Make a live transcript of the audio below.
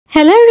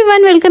Hello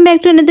everyone, welcome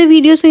back to another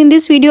video. So in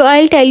this video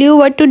I'll tell you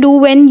what to do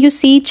when you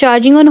see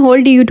charging on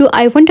hold due to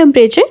iPhone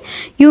temperature.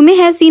 You may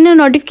have seen a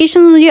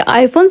notification on your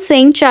iPhone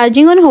saying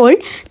charging on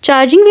hold.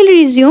 Charging will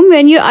resume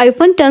when your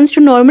iPhone turns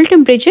to normal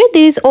temperature.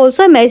 There is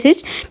also a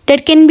message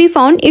that can be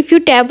found if you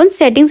tap on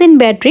settings and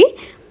battery.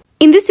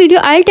 In this video,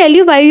 I'll tell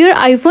you why your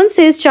iPhone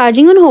says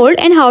charging on hold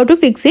and how to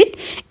fix it.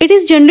 It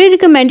is generally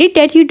recommended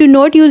that you do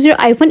not use your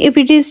iPhone if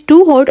it is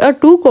too hot or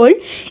too cold.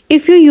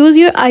 If you use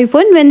your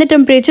iPhone when the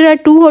temperature are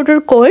too hot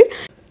or cold,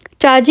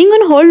 charging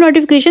on hold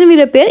notification will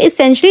appear.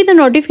 Essentially, the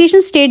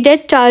notification states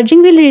that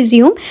charging will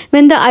resume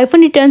when the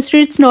iPhone returns to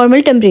its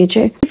normal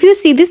temperature. If you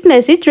see this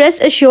message,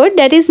 rest assured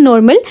that is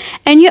normal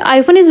and your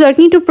iPhone is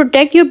working to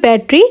protect your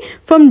battery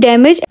from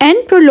damage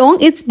and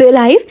prolong its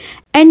life,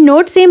 and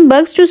not same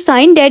bugs to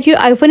sign that your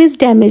iPhone is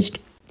damaged.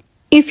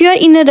 If you are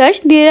in a rush,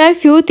 there are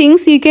few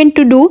things you can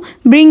do.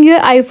 Bring your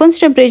iPhone's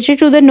temperature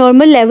to the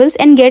normal levels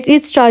and get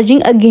it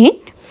charging again.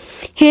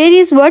 Here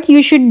is what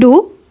you should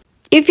do.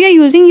 If you are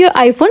using your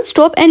iPhone,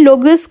 stop and lock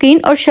the screen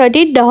or shut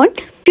it down.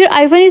 If your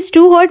iPhone is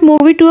too hot,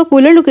 move it to a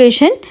cooler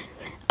location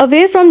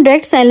away from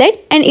direct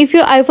sunlight, and if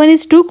your iPhone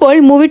is too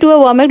cold, move it to a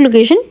warmer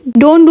location.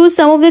 Don't do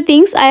some of the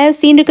things I have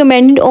seen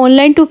recommended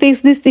online to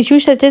fix this issue,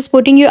 such as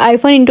putting your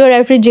iPhone into a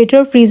refrigerator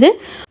or freezer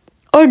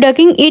or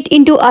ducking it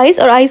into ice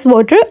or ice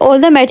water. All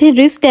the methods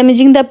risk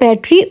damaging the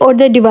battery or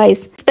the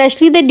device,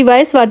 especially the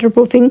device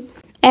waterproofing,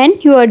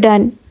 and you are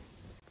done.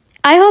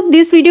 I hope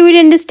this video will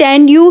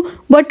understand you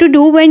what to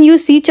do when you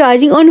see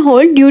charging on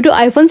hold due to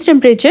iPhone's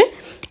temperature.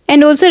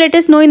 And also let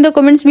us know in the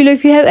comments below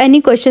if you have any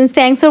questions.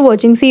 Thanks for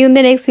watching. See you in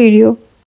the next video.